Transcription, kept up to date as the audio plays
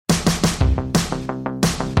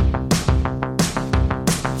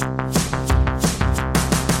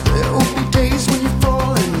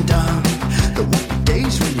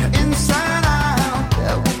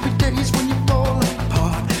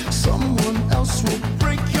else will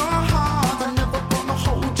break your heart. I'm never gonna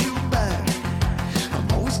hold you back.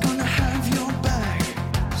 I'm always gonna have your back.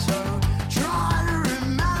 So try to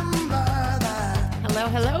remember that.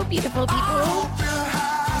 Hello, beautiful people. Hope you're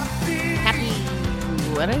happy. Happy,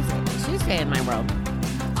 what is it? Tuesday in my world.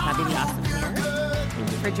 Happy to be awesome here.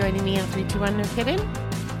 Thank you for joining me on 321 No Kidding,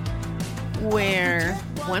 where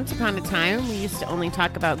once upon a time we used to only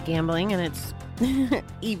talk about gambling, and it's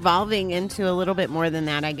evolving into a little bit more than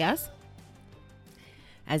that, I guess.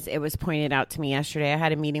 As it was pointed out to me yesterday, I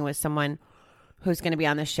had a meeting with someone who's going to be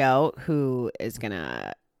on the show who is going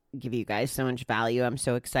to give you guys so much value. I'm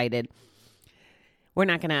so excited. You're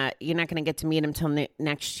not going to get to meet him till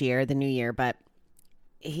next year, the new year, but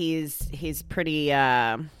he's pretty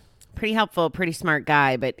helpful, pretty smart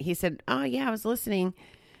guy. But he said, oh yeah, I was listening.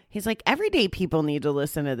 He's like, everyday people need to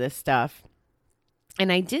listen to this stuff.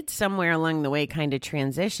 And I did somewhere along the way kind of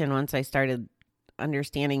transition once I started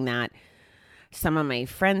understanding that some of my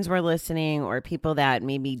friends were listening, or people that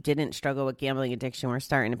maybe didn't struggle with gambling addiction were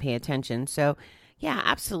starting to pay attention. So yeah,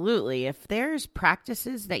 absolutely. If there's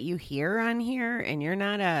practices that you hear on here and you're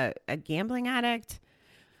not a gambling addict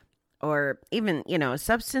or even,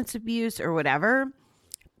 substance abuse or whatever,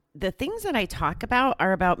 the things that I talk about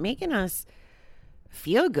are about making us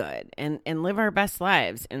feel good and live our best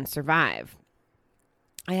lives and survive.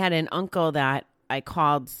 I had an uncle that I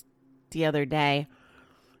called the other day,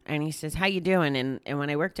 and he says, how you doing? And when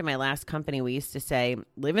I worked at my last company, we used to say,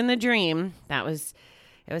 living the dream. It was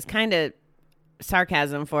kind of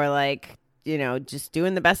sarcasm for just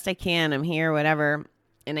doing the best I can. I'm here, whatever.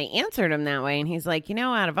 And I answered him that way. And he's like,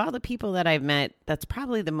 out of all the people that I've met, that's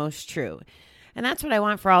probably the most true. And that's what I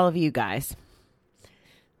want for all of you guys.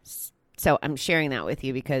 So I'm sharing that with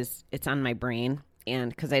you because it's on my brain, and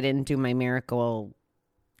because I didn't do my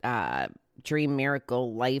dream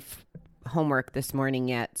miracle life homework this morning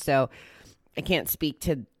yet. So I can't speak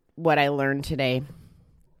to what I learned today.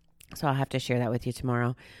 So I'll have to share that with you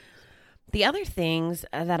tomorrow. The other things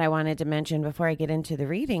that I wanted to mention before I get into the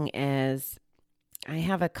reading is I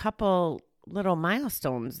have a couple little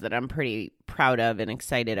milestones that I'm pretty proud of and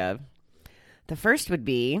excited of. The first would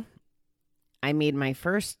be I made my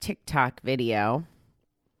first TikTok video.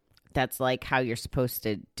 That's like how you're supposed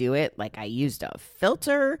to do it. Like, I used a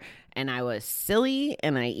filter and I was silly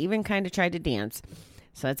and I even kind of tried to dance.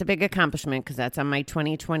 So that's a big accomplishment because that's on my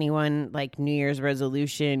 2021 New Year's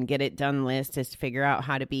resolution, get it done list, is to figure out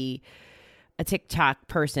how to be a TikTok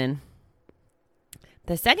person.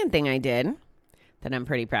 The second thing I did that I'm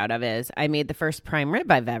pretty proud of is I made the first prime rib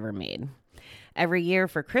I've ever made. Every year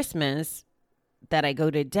for Christmas that I go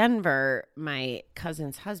to Denver, my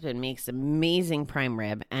cousin's husband makes amazing prime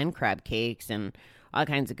rib and crab cakes and all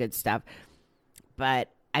kinds of good stuff. But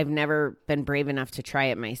I've never been brave enough to try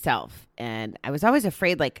it myself. And I was always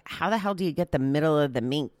afraid, how the hell do you get the middle of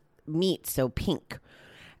the meat so pink?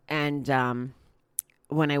 And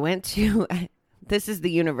when I went to, this is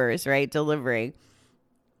the universe, right? Delivery.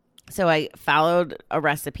 So I followed a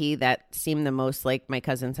recipe that seemed the most like my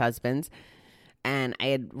cousin's husband's. And I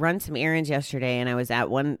had run some errands yesterday, and I was at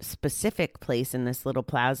one specific place in this little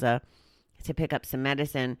plaza to pick up some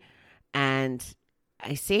medicine. And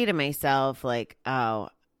I say to myself, oh,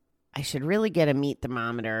 I should really get a meat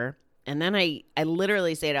thermometer. And then I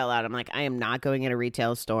literally say it out loud. I'm like, I am not going in a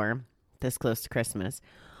retail store this close to Christmas.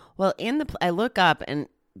 Well, I look up, and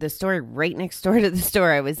the store right next door to the store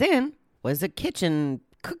I was in was a kitchen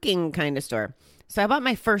cooking kind of store. So I bought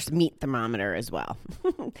my first meat thermometer as well.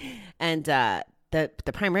 And the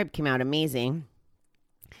prime rib came out amazing.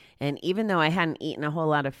 And even though I hadn't eaten a whole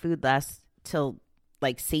lot of food till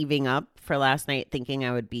saving up for last night, thinking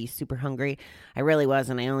I would be super hungry, I really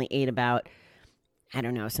wasn't. I only ate about,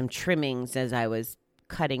 some trimmings as I was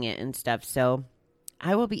cutting it and stuff. So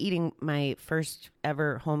I will be eating my first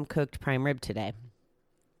ever home cooked prime rib today.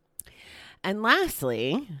 And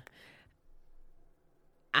lastly,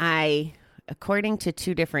 according to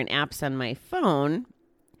two different apps on my phone,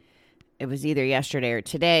 it was either yesterday or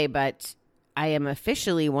today, but I am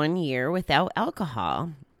officially 1 year without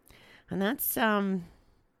alcohol. And that's,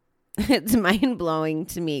 it's mind-blowing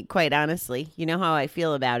to me, quite honestly. You know how I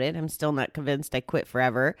feel about it. I'm still not convinced I quit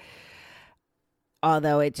forever.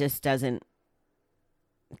 Although it just doesn't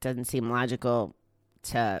seem logical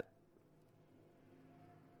to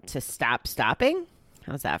stop stopping.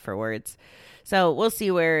 How's that for words? So we'll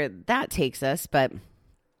see where that takes us, but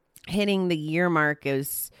hitting the year mark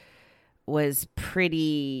was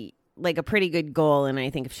pretty a pretty good goal. And I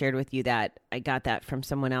think I've shared with you that I got that from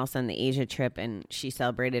someone else on the Asia trip, and she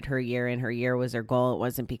celebrated her year, and her year was her goal. It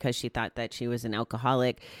wasn't because she thought that she was an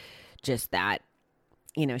alcoholic, just that,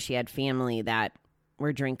 she had family that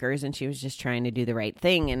were drinkers and she was just trying to do the right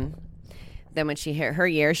thing. And then when she hit her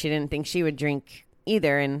year, she didn't think she would drink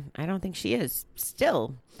either. And I don't think she is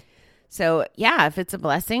still. So yeah, if it's a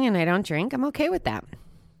blessing and I don't drink, I'm okay with that.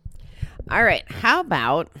 All right. How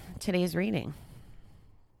about today's reading?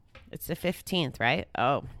 It's the 15th, right?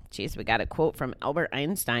 Oh, geez. We got a quote from Albert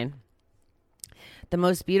Einstein. The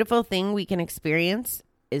most beautiful thing we can experience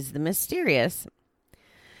is the mysterious.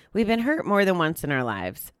 We've been hurt more than once in our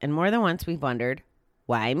lives, and more than once we've wondered,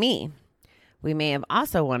 why me? We may have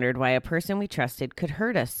also wondered why a person we trusted could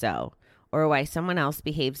hurt us so, or why someone else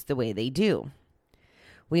behaves the way they do.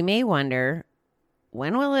 We may wonder,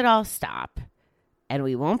 when will it all stop? And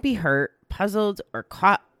we won't be hurt, puzzled, or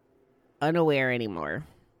caught unaware anymore.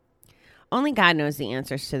 Only God knows the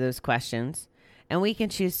answers to those questions, and we can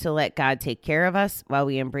choose to let God take care of us while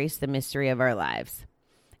we embrace the mystery of our lives.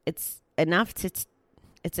 It's enough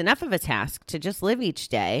of a task to just live each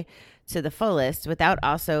day to the fullest without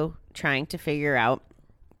also trying to figure out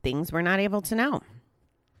things we're not able to know.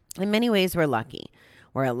 In many ways, we're lucky.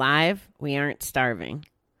 We're alive. We aren't starving.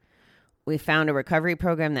 We found a recovery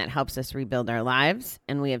program that helps us rebuild our lives,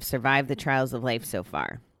 and we have survived the trials of life so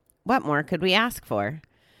far. What more could we ask for?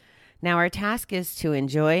 Now our task is to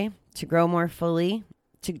enjoy, to grow more fully,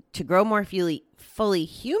 to grow more fully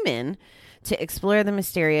human, to explore the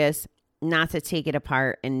mysterious, not to take it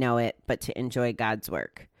apart and know it, but to enjoy God's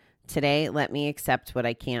work. Today, let me accept what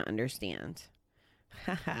I can't understand.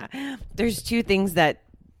 There's two things that,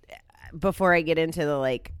 before I get into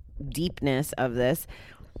the deepness of this,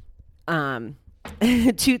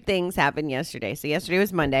 two things happened yesterday. So yesterday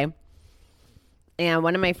was Monday, and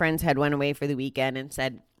one of my friends had went away for the weekend and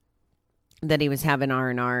said that he was having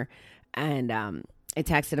R&R, and I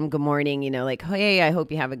texted him, good morning, hey, I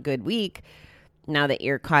hope you have a good week now that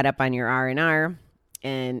you're caught up on your R&R.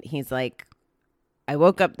 And he's like, I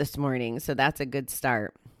woke up this morning, so that's a good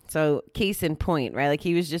start. So case in point, right?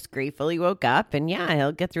 He was just grateful he woke up, and yeah,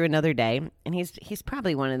 he'll get through another day. And he's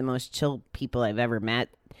probably one of the most chill people I've ever met,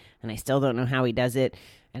 and I still don't know how he does it.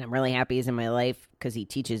 And I'm really happy he's in my life because he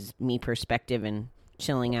teaches me perspective and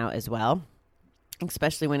chilling out as well.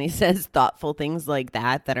 Especially when he says thoughtful things like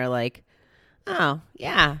that are like, oh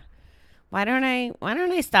yeah, why don't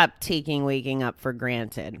I stop taking waking up for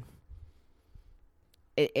granted?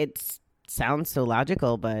 It sounds so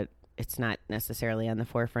logical, but it's not necessarily on the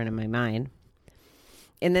forefront of my mind.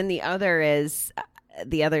 And then the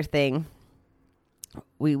other thing,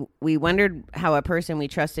 we wondered how a person we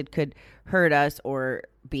trusted could hurt us or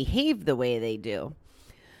behave the way they do.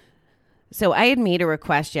 So I had made a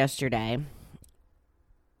request yesterday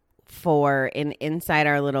for inside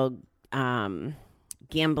our little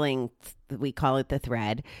gambling, we call it the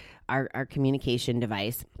thread, our communication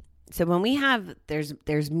device. So when we have,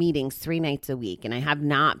 there's meetings 3 nights a week, and I have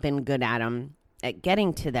not been good at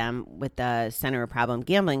getting to them with the Center of Problem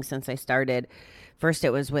Gambling since I started. First,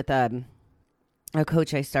 it was with a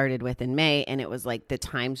coach I started with in May, and it was like the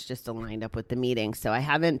times just aligned up with the meeting. So I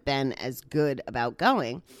haven't been as good about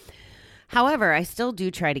going. However, I still do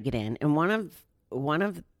try to get in. And one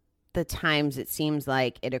of the times it seems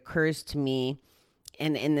like it occurs to me,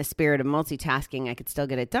 and in the spirit of multitasking, I could still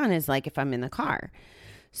get it done, is like if I'm in the car.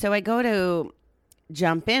 So I go to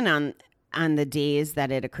jump in on the days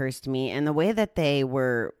that it occurs to me, and the way that they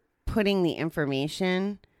were putting the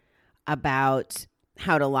information about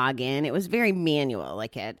how to log in, it was very manual.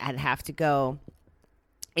 Like I'd have to go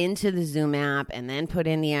into the Zoom app and then put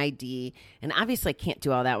in the ID. And obviously I can't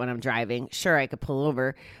do all that when I'm driving. Sure, I could pull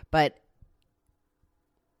over, but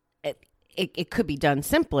it could be done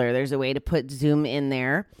simpler. There's a way to put Zoom in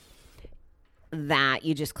there that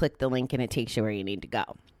you just click the link and it takes you where you need to go.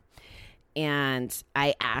 And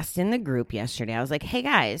I asked in the group yesterday, I was like, hey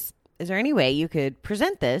guys, is there any way you could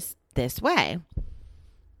present this way?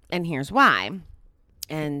 And here's why.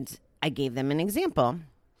 And I gave them an example.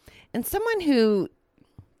 And someone who,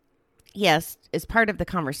 yes, is part of the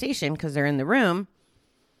conversation because they're in the room,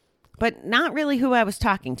 but not really who I was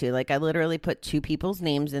talking to. Like I literally put 2 people's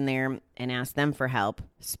names in there and asked them for help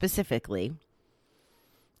specifically.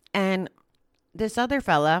 And this other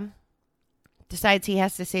fella decides he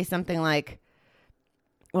has to say something like,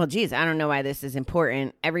 well, geez, I don't know why this is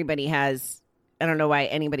important. Everybody has, I don't know why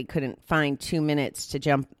anybody couldn't find 2 minutes to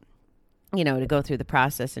jump, to go through the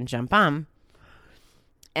process and jump on.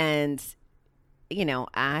 And,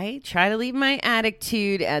 I try to leave my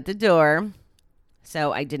attitude at the door.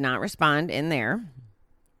 So I did not respond in there.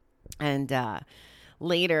 And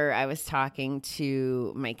later I was talking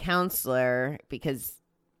to my counselor because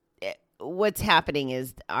what's happening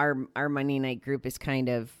is our Monday night group is kind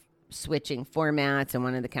of switching formats and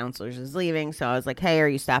one of the counselors is leaving. So I was like, hey, are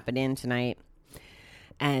you stopping in tonight?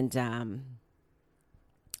 And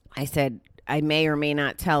I said, I may or may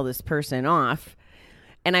not tell this person off.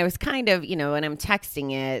 And I was kind of, when I'm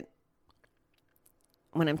texting it,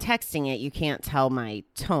 you can't tell my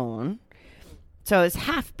tone. So I was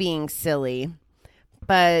half being silly,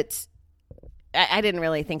 but I didn't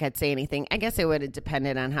really think I'd say anything. I guess it would have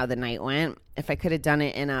depended on how the night went. If I could have done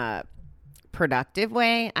it in a productive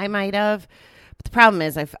way, I might have. But the problem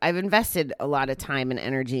is I've invested a lot of time and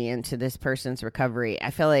energy into this person's recovery.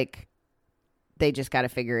 I feel like they just got to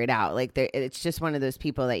figure it out. Like it's just one of those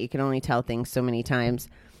people that you can only tell things so many times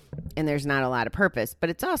and there's not a lot of purpose. But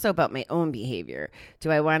it's also about my own behavior. Do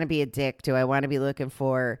I want to be a dick? Do I want to be looking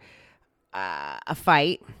for a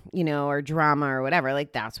fight, or drama or whatever?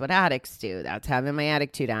 Like that's what addicts do. That's having my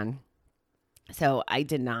attitude on. So I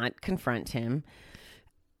did not confront him.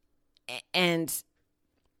 And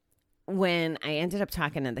when I ended up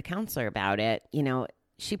talking to the counselor about it,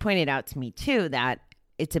 she pointed out to me too that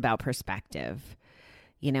it's about perspective.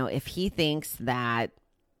 If he thinks that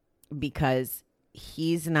because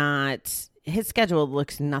his schedule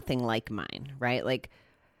looks nothing like mine, right? Like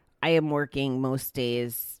I am working most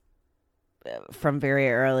days from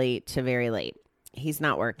very early to very late. He's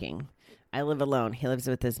not working. I live alone. He lives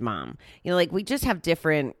with his mom. We just have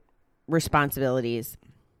different responsibilities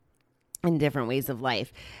and different ways of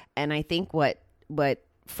life. And I think what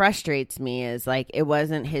frustrates me is it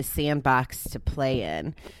wasn't his sandbox to play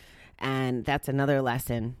in. And that's another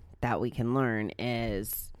lesson that we can learn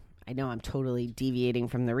is, I know I'm totally deviating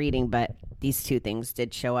from the reading, but these two things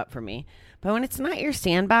did show up for me. But when it's not your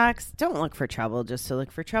sandbox, don't look for trouble just to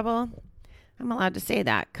look for trouble. I'm allowed to say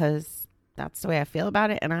that because that's the way I feel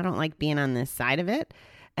about it. And I don't like being on this side of it.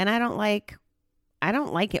 And I don't like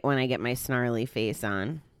it when I get my snarly face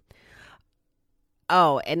on.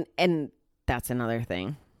 Oh, and that's another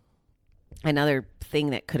thing. Another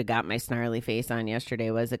thing that could have got my snarly face on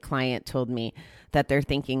yesterday was a client told me that they're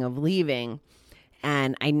thinking of leaving.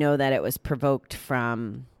 And I know that it was provoked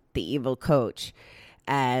from the evil coach.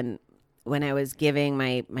 And when I was giving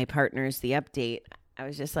my partners the update, I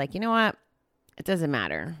was just like, you know what? It doesn't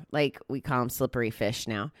matter. We call him slippery fish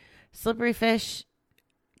now. Slippery fish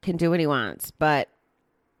can do what he wants. But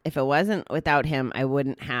if it wasn't without him, I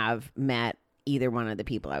wouldn't have met either one of the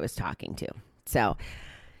people I was talking to. So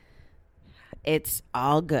it's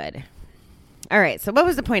all good. All right. So what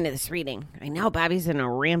was the point of this reading? I know Bobby's in a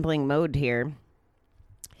rambling mode here.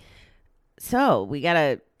 So we got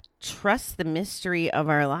to trust the mystery of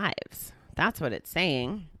our lives. That's what it's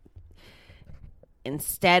saying.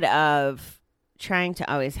 Instead of trying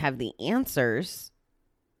to always have the answers,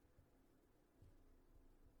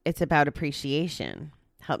 it's about appreciation.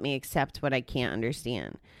 Help me accept what I can't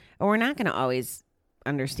understand. Or we're not going to always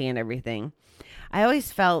understand everything. I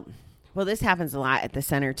always felt, well, this happens a lot at the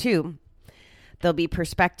center too. There'll be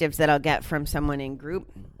perspectives that I'll get from someone in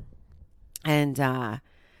group. And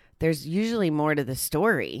there's usually more to the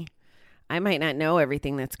story. I might not know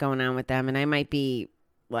everything that's going on with them. And I might be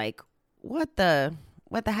like, what the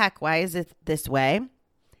heck? Why is it this way?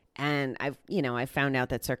 And I've found out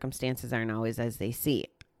that circumstances aren't always as they seem.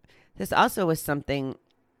 This also was something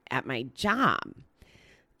at my job.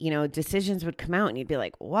 Decisions would come out and you'd be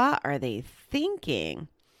like, what are they thinking?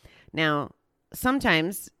 Now,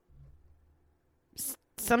 sometimes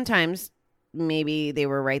maybe they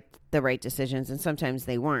were the right decisions and sometimes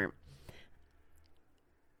they weren't.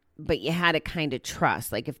 But you had to kind of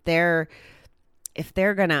trust. Like if they're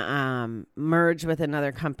going to merge with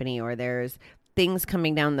another company or there's things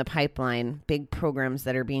coming down the pipeline, big programs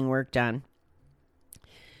that are being worked on,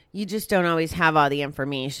 you just don't always have all the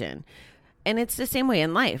information. And it's the same way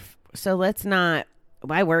in life. So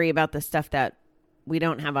why worry about the stuff that we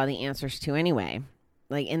don't have all the answers to anyway?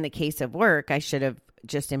 Like in the case of work, I should have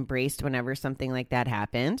just embraced whenever something like that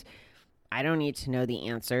happened. I don't need to know the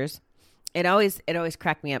answers. It always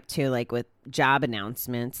cracked me up too, like with job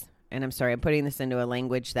announcements. And I'm sorry, I'm putting this into a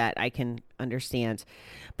language that I can understand.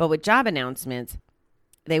 But with job announcements,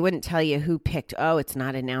 they wouldn't tell you who picked, oh, it's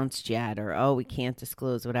not announced yet, or, oh, we can't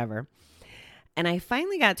disclose, whatever. And I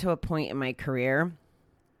finally got to a point in my career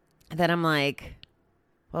that I'm like,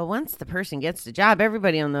 well, once the person gets the job,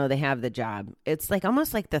 everybody will know they have the job. It's like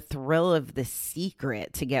almost like the thrill of the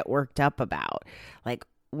secret to get worked up about. Like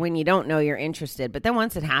when you don't know you're interested, but then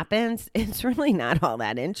once it happens, it's really not all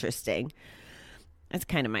that interesting. That's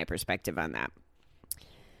kind of my perspective on that.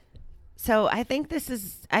 So I think this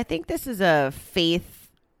is a faith,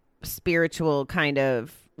 spiritual kind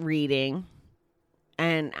of reading.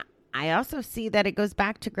 And I also see that it goes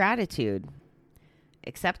back to gratitude.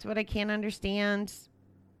 Accept what I can't understand.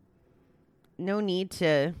 No need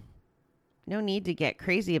to get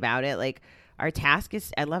crazy about it. Like, Our task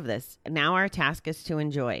is, I love this. Now our task is to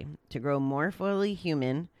enjoy, to grow more fully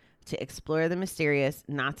human, to explore the mysterious,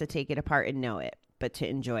 not to take it apart and know it, but to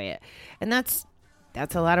enjoy it. And that's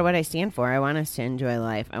a lot of what I stand for. I want us to enjoy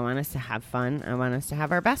life. I want us to have fun. I want us to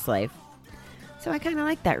have our best life. So I kind of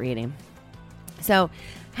like that reading. So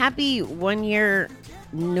happy 1 year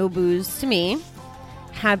no booze to me.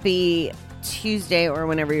 Happy Tuesday or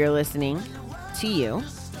whenever you're listening to you.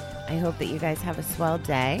 I hope that you guys have a swell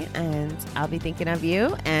day, and I'll be thinking of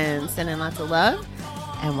you and sending lots of love,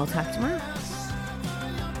 and we'll talk tomorrow.